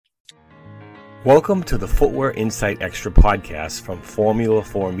Welcome to the Footwear Insight Extra podcast from Formula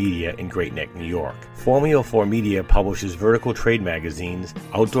 4 Media in Great Neck, New York. Formula 4 Media publishes vertical trade magazines,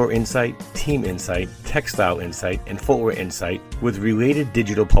 Outdoor Insight, Team Insight, Textile Insight, and Footwear Insight, with related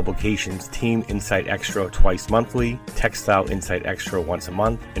digital publications Team Insight Extra twice monthly, Textile Insight Extra once a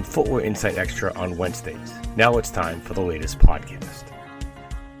month, and Footwear Insight Extra on Wednesdays. Now it's time for the latest podcast.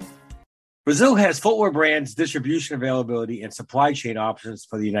 Brazil has footwear brands, distribution availability, and supply chain options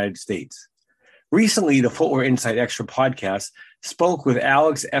for the United States. Recently, the Footwear Insight Extra podcast spoke with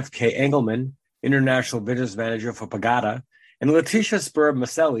Alex F.K. Engelman, International Business Manager for Pagada, and Leticia Spur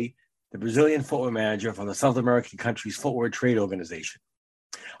Maselli, the Brazilian Footwear Manager for the South American country's Footwear Trade Organization.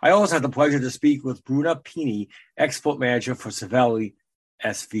 I also had the pleasure to speak with Bruna Pini, Export Manager for Cervelli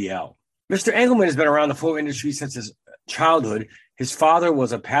SVL. Mr. Engelman has been around the footwear industry since his childhood. His father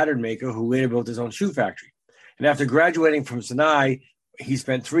was a pattern maker who later built his own shoe factory. And after graduating from Sinai, he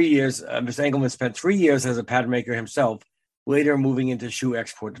spent 3 years, Mr. Engelman spent 3 years as a pattern maker himself, later moving into shoe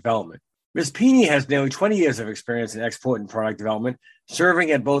export development. Ms. Pini has nearly 20 years of experience in export and product development,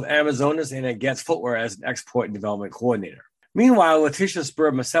 serving at both Amazonas and at Getz Footwear as an export and development coordinator. Meanwhile, Leticia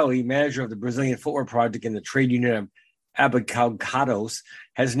Spur Maselli, manager of the Brazilian Footwear Project in the trade union of Abacados,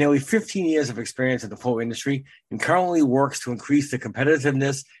 has nearly 15 years of experience in the footwear industry and currently works to increase the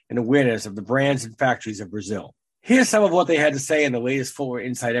competitiveness and awareness of the brands and factories of Brazil. Here's some of what they had to say in the latest Footwear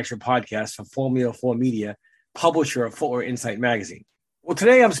Insight Extra podcast from Formula 4 Media, publisher of Footwear Insight magazine. Well,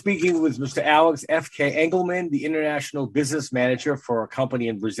 today I'm speaking with Mr. Alex F.K. Engelman, the International Business Manager for a company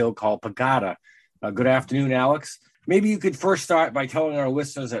in Brazil called Pagada. Good afternoon, Alex. Maybe you could first start by telling our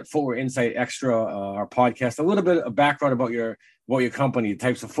listeners at Footwear Insight Extra, our podcast, a little bit of background about your company, the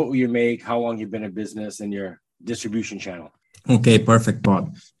types of footwear you make, how long you've been in business, and your distribution channel. Okay, perfect,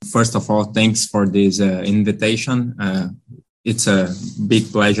 Bob. First of all, thanks for this invitation. It's a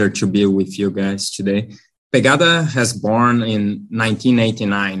big pleasure to be with you guys today. Pagada has born in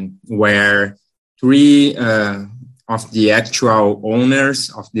 1989, where three of the actual owners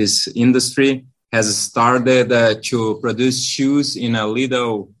of this industry has started to produce shoes in a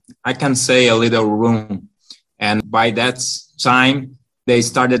little room. And by that time, they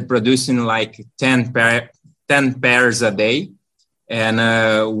started producing like 10 pairs a day. And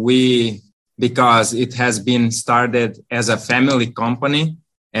because it has been started as a family company,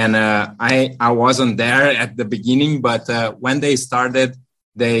 and I wasn't there at the beginning, but when they start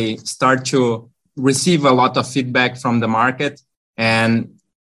to receive a lot of feedback from the market, and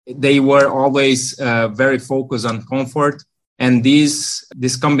they were always very focused on comfort. And this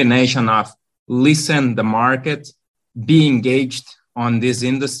combination of listen the market, be engaged on this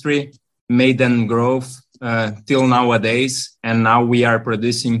industry, made them grow till nowadays, and now we are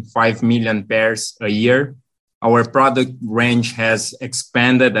producing 5 million pairs a year. Our product range has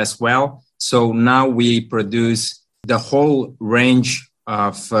expanded as well. So now we produce the whole range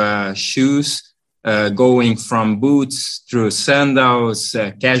of shoes, going from boots through sandals,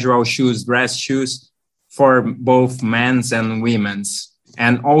 casual shoes, dress shoes for both men's and women's,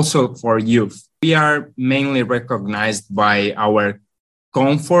 and also for youth. We are mainly recognized by our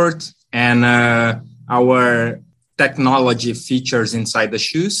comfort and our technology features inside the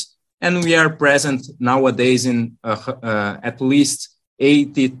shoes. And we are present nowadays in at least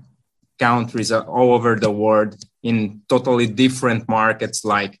 80 countries all over the world in totally different markets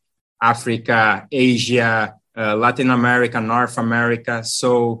like Africa, Asia, Latin America, North America.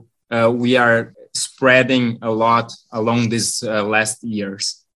 So we are spreading a lot along these last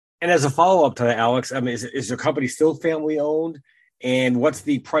years. And as a follow-up to that, Alex, I mean, is your company still family-owned? And what's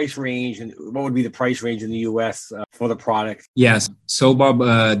the price range, and what would be the price range in the U.S. For the product? Yes. So, Bob,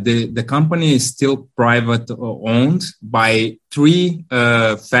 the company is still private owned by three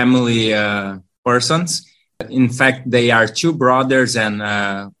family persons. In fact, they are two brothers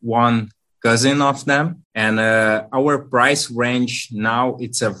and one cousin of them. And our price range now,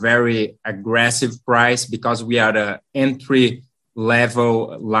 it's a very aggressive price because we are the entry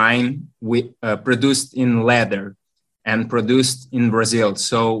level line produced in leather and produced in Brazil.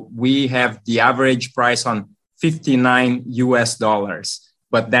 So we have the average price on $59 US.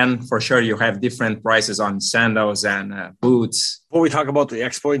 But then for sure you have different prices on sandals and boots. Before we talk about the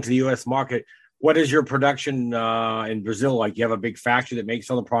exporting to the US market, what is your production in Brazil like? You have a big factory that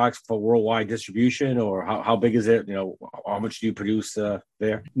makes all the products for worldwide distribution, or how big is it? You know, how much do you produce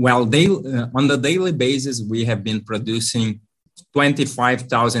there? Well, on the daily basis, we have been producing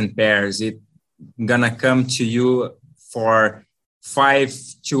 25,000 pairs. It's gonna come to you for 5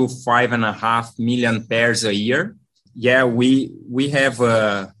 to 5.5 million pairs a year. Yeah, we have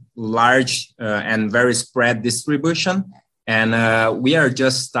a large and very spread distribution. and we are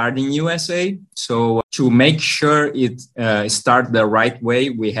just starting USA. So to make sure it start the right way,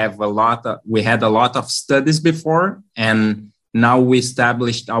 we had a lot of studies before, and now we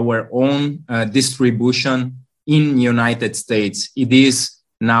established our own distribution in United States. It is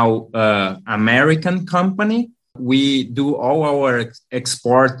now American company. We do all our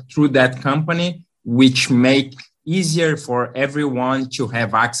export through that company, which make easier for everyone to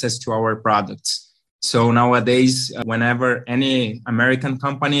have access to our products. So nowadays, whenever any American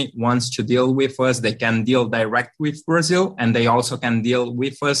company wants to deal with us, they can deal direct with Brazil, and they also can deal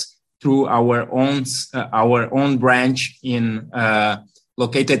with us through our own branch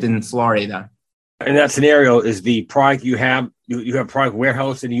located in Florida. In that scenario, is the product you have product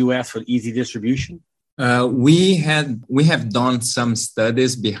warehouse in the U.S. for easy distribution? We have done some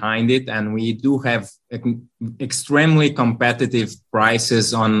studies behind it, and we do have extremely competitive prices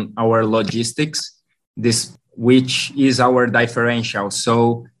on our logistics, which is our differential.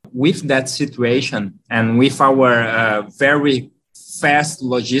 So with that situation and with our very fast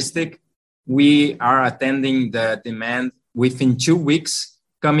logistic, we are attending the demand within 2 weeks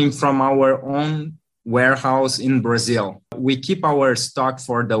coming from our own warehouse in Brazil. We keep our stock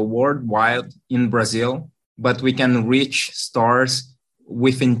for the worldwide in Brazil, but we can reach stores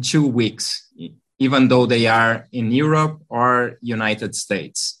within 2 weeks, even though they are in Europe or United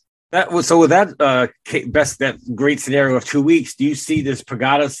States. With that great scenario of 2 weeks, do you see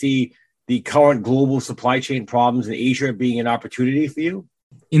Pagada see the current global supply chain problems in Asia being an opportunity for you?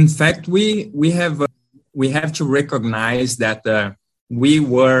 In fact, we have to recognize that we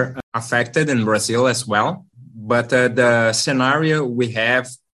were affected in Brazil as well, but the scenario we have,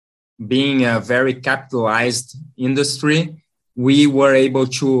 being a very capitalized industry, we were able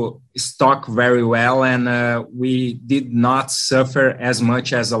to stock very well, and we did not suffer as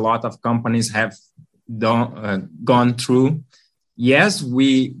much as a lot of companies have gone through. Yes,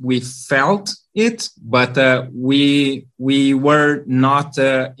 we felt it, but we were not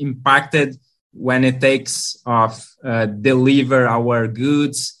impacted when it takes off deliver our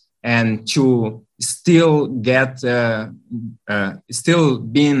goods and to still still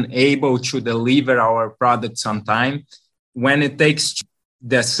being able to deliver our products on time. When it takes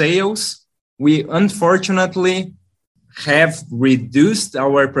the sales, we unfortunately have reduced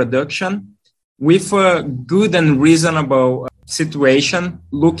our production with a good and reasonable situation,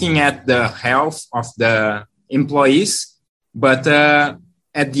 looking at the health of the employees. But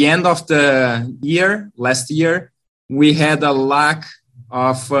at the end of the year, last year, we had a lack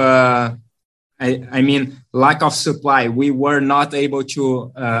of, lack of supply. We were not able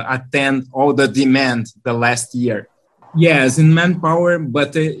to attend all the demand the last year. Yes, in manpower,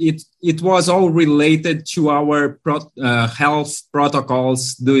 but it was all related to our health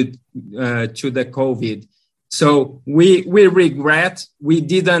protocols due to the COVID. So we regret we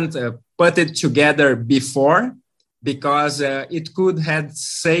didn't put it together before, because it could have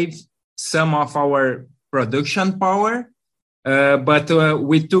saved some of our production power, but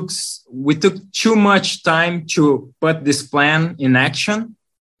we took too much time to put this plan in action.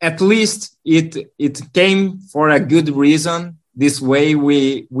 At least it came for a good reason. This way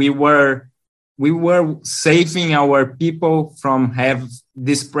we were saving our people from have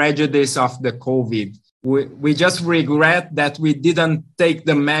this prejudice of the COVID. We just regret that we didn't take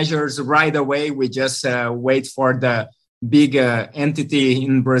the measures right away. We just wait for the big entity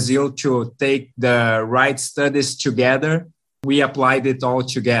in Brazil to take the right studies together. We applied it all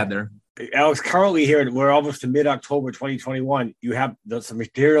together. Alex, currently here, we're almost to mid-October 2021. You have some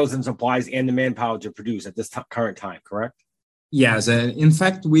materials and supplies and the manpower to produce at this current time, correct? Yes. In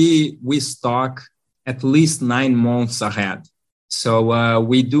fact, we stock at least 9 months ahead. So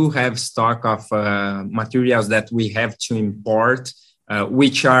we do have stock of materials that we have to import,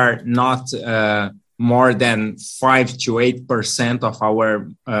 which are not more than 5 to 8% of our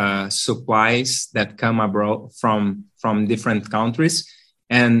supplies that come abroad from different countries.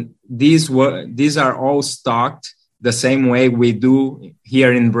 And these are all stocked the same way we do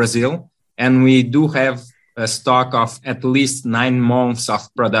here in Brazil. And we do have a stock of at least 9 months of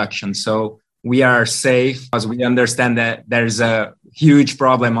production. So we are safe, because we understand that there's a huge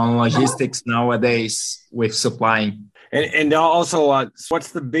problem on logistics nowadays with supplying. And also,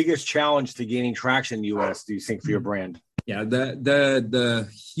 what's the biggest challenge to gaining traction in the U.S., do you think, for your brand? Yeah, the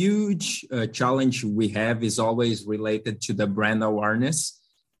huge challenge we have is always related to the brand awareness.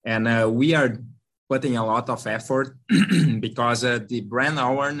 And we are putting a lot of effort because the brand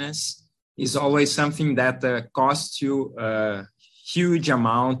awareness is always something that costs you a huge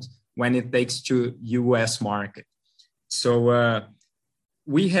amount when it takes to U.S. market. So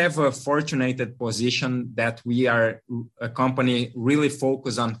we have a fortunate position that we are a company really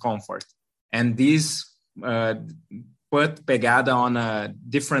focused on comfort. And this put Pegada on a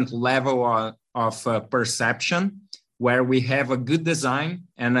different level of perception, where we have a good design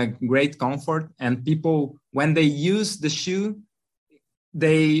and a great comfort. And people, when they use the shoe,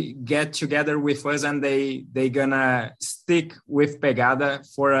 they get together with us and they gonna stick with Pegada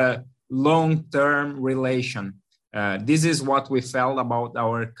for a long-term relation. This is what we felt about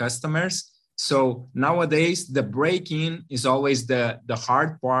our customers. So nowadays, the break-in is always the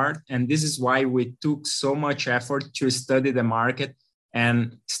hard part. And this is why we took so much effort to study the market and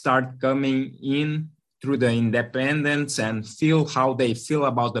start coming in through the independents and feel how they feel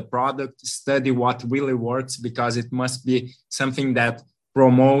about the product, study what really works, because it must be something that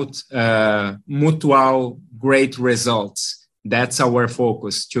promotes mutual great results. That's our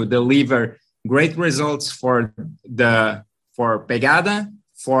focus, to deliver great results for Pegada,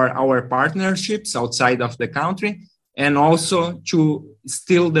 for our partnerships outside of the country, and also to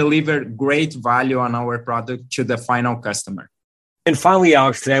still deliver great value on our product to the final customer. And finally,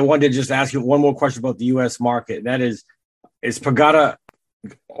 Alex, today I wanted to just ask you one more question about the U.S. market. And that is Pegada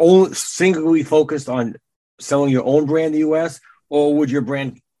only singly focused on selling your own brand in the U.S., or would your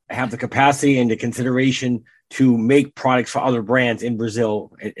brand have the capacity and the consideration to make products for other brands in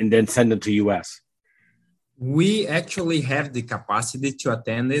Brazil and then send them to U.S.? We actually have the capacity to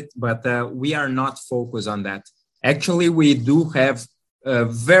attend it, but we are not focused on that. Actually, we do have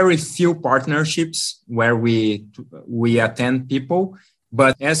very few partnerships where we attend people,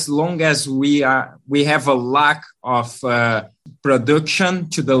 but as long as we have a lack of production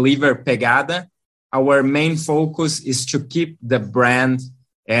to deliver Pegada, our main focus is to keep the brand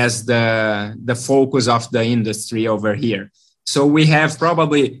as the focus of the industry over here. So we have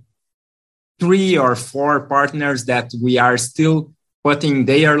probably 3 or 4 partners that we are still putting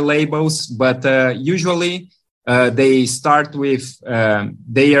their labels, but usually they start with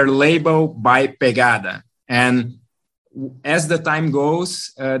their label by Pegada. And as the time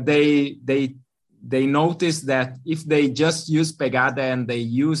goes, they notice that if they just use Pegada and they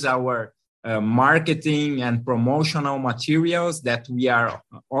use our marketing and promotional materials that we are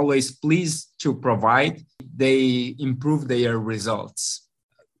always pleased to provide, they improve their results.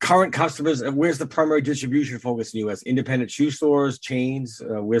 Current customers, where's the primary distribution focus in the U.S.? Independent shoe stores, chains?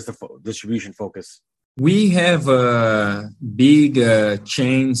 Where's the distribution focus? We have big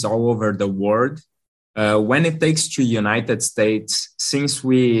chains all over the world. When it takes to United States, since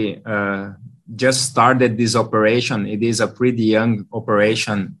we just started this operation, it is a pretty young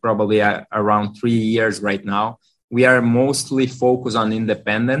operation, probably around 3 years right now. We are mostly focused on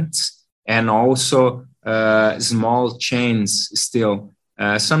independents and also small chains still.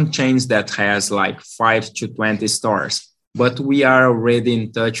 Some chains that has like 5 to 20 stores, but we are already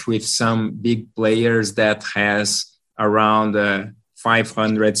in touch with some big players that has around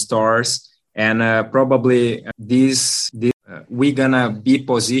 500 stores, and probably we're gonna be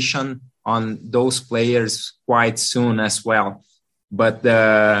positioned on those players quite soon as well. But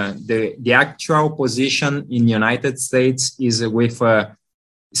the actual position in United States is with a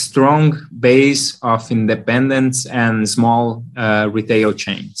strong base of independents and small retail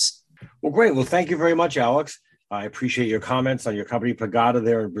chains. Well, great. Well, thank you very much, Alex. I appreciate your comments on your company, Pegada,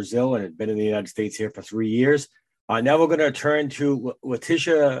 there in Brazil, and it's been in the United States here for 3 years. Now we're going to turn to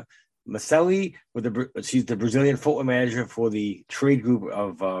Leticia Maselli. She's the Brazilian footwear manager for the trade group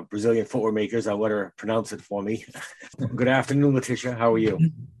of Brazilian footwear makers. I'll let her pronounce it for me. Good afternoon, Leticia. How are you?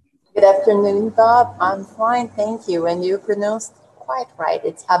 Good afternoon, Bob. I'm fine, thank you. And you pronounced quite right.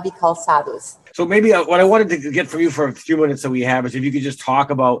 It's Abi Calçados. So maybe what I wanted to get from you for a few minutes that we have is if you could just talk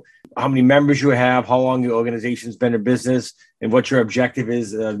about how many members you have, how long your organization's been in business, and what your objective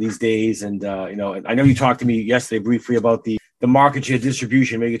is these days. And, I know you talked to me yesterday briefly about the market share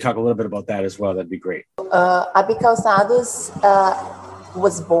distribution. Maybe you could talk a little bit about that as well. That'd be great. Abi Calçados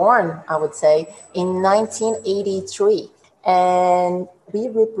was born, I would say, in 1983. And we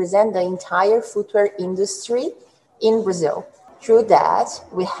represent the entire footwear industry in Brazil. Through that,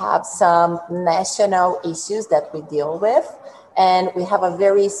 we have some national issues that we deal with, and we have a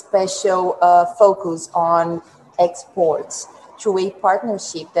very special focus on exports through a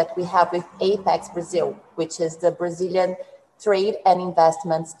partnership that we have with Apex Brazil, which is the Brazilian Trade and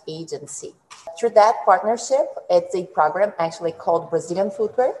Investments Agency. Through that partnership, it's a program actually called Brazilian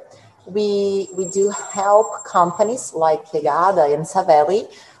Footwear. We do help companies like Pegada and Savelli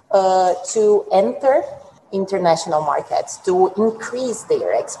to enter international markets, to increase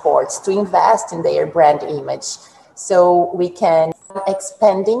their exports, to invest in their brand image. So we can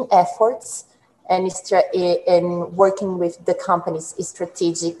expanding efforts and working with the company's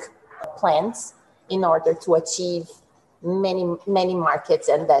strategic plans in order to achieve many markets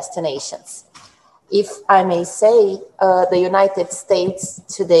and destinations. If I may say, the United States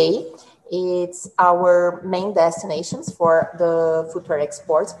today, it's our main destinations for the footwear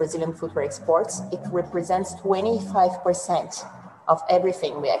exports, Brazilian footwear exports. It represents 25% of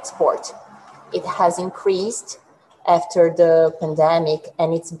everything we export. It has increased after the pandemic,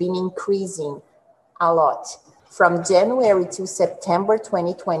 and it's been increasing a lot. From January to September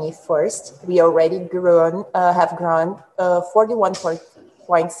 2021, we already have grown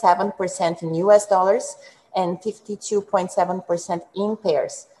 41.7% in US dollars and 52.7% in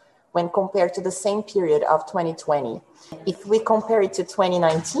pairs when compared to the same period of 2020. If we compare it to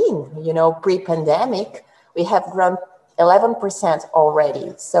 2019, pre-pandemic, we have grown 11%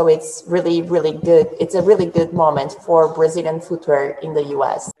 already. So it's really, really good. It's a really good moment for Brazilian footwear in the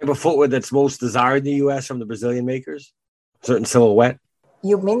US. You have a footwear that's most desired in the US from the Brazilian makers? Certain silhouette?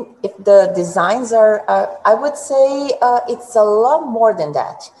 You mean if the designs are, I would say it's a lot more than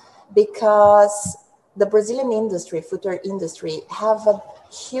that, because the Brazilian industry, footwear industry, have a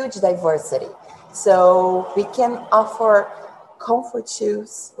huge diversity. So we can offer comfort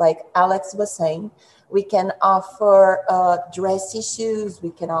shoes, like Alex was saying. We can offer dressy shoes.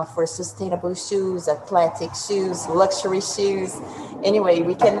 We can offer sustainable shoes, athletic shoes, luxury shoes. Anyway,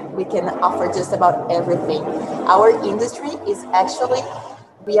 we can offer just about everything. Our industry is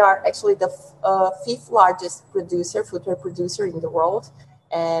we are actually the fifth largest footwear producer in the world.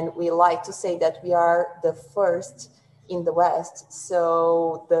 And we like to say that we are the first in the West.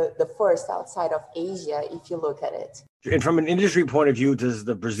 So the first outside of Asia, if you look at it. And from an industry point of view, does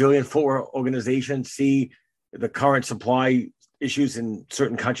the Brazilian Footwear Organization see the current supply issues in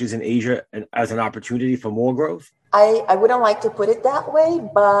certain countries in Asia as an opportunity for more growth? I wouldn't like to put it that way,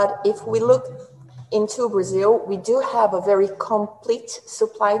 but if we look into Brazil, we do have a very complete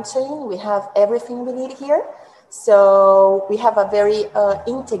supply chain. We have everything we need here. So we have a very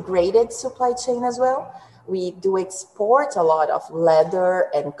integrated supply chain as well. We do export a lot of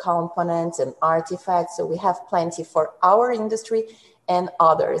leather and components and artifacts. So we have plenty for our industry and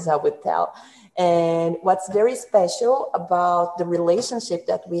others, I would tell. And what's very special about the relationship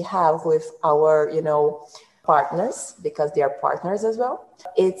that we have with our, partners, because they are partners as well,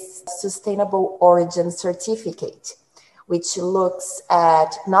 it's Sustainable Origin Certificate, which looks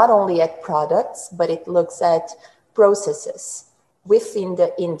at not only at products, but it looks at processes within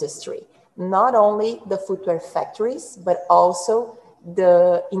the industry. Not only the footwear factories, but also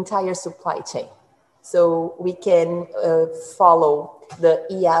the entire supply chain. So we can follow the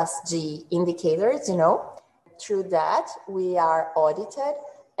ESG indicators, Through that, we are audited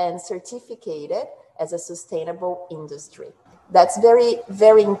and certificated as a sustainable industry. That's very,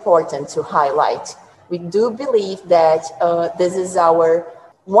 very important to highlight. We do believe that this is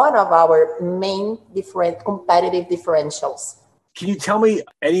one of our main competitive differentials. Can you tell me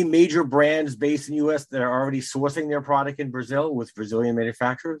any major brands based in the U.S. that are already sourcing their product in Brazil with Brazilian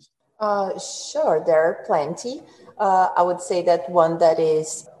manufacturers? Sure, there are plenty. I would say that one that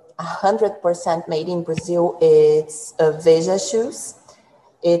is 100% made in Brazil is Veja Shoes.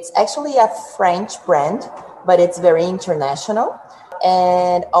 It's actually a French brand, but it's very international.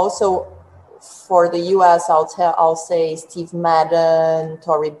 And also for the U.S., I'll say Steve Madden,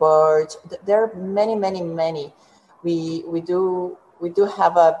 Tory Burch. There are many, many, many. We do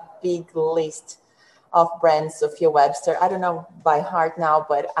have a big list of brands. Sophia Webster, I don't know by heart now,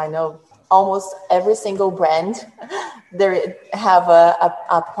 but I know almost every single brand there have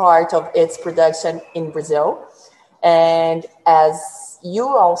a part of its production in Brazil. And as you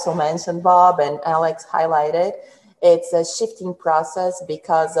also mentioned, Bob, and Alex highlighted, it's a shifting process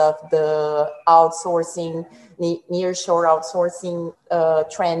because of the outsourcing, nearshore outsourcing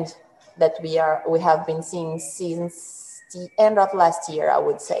trend that we have been seeing since the end of last year, I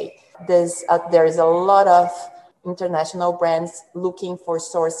would say. There is a lot of international brands looking for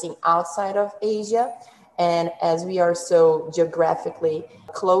sourcing outside of Asia. And as we are so geographically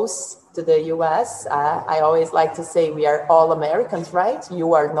close to the US, I always like to say we are all Americans, right?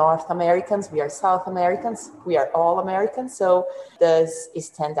 You are North Americans, we are South Americans, we are all Americans. So does it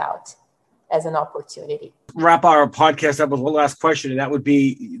stand out as an opportunity? Wrap our podcast up with one last question, and that would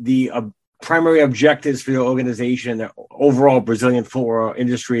be the primary objectives for your organization, the overall Brazilian footwear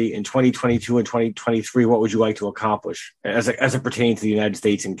industry in 2022 and 2023. What would you like to accomplish as it pertains to the United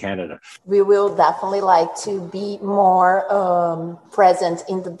States and Canada? We will definitely like to be more present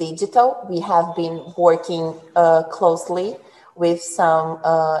in the digital. We have been working closely with some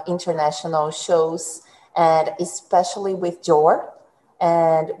international shows, and especially with Dior.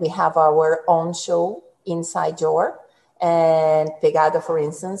 and we have our own show inside Jor. And Pegada, for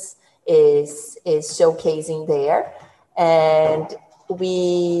instance, is showcasing there. And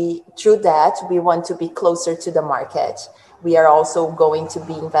through that, we want to be closer to the market. We are also going to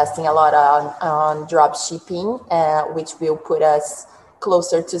be investing a lot on drop shipping, which will put us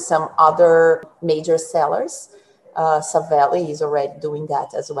closer to some other major sellers. Savelli is already doing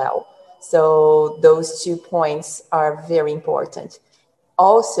that as well. So those 2 points are very important.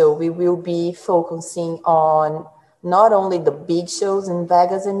 Also, we will be focusing on not only the big shows in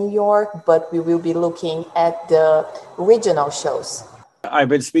Vegas and New York, but we will be looking at the regional shows. I've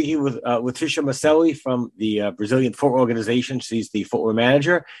been speaking with Leticia Maselli from the Brazilian Footwear Organization. She's the footwear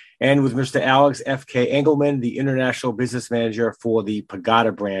manager, and with Mr. Alex F.K. Engelman, the international business manager for the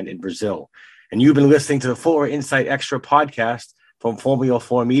Pegada brand in Brazil. And you've been listening to the Footwear Insight Extra podcast from Formula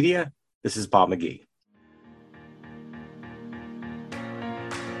 4 Media. This is Bob McGee.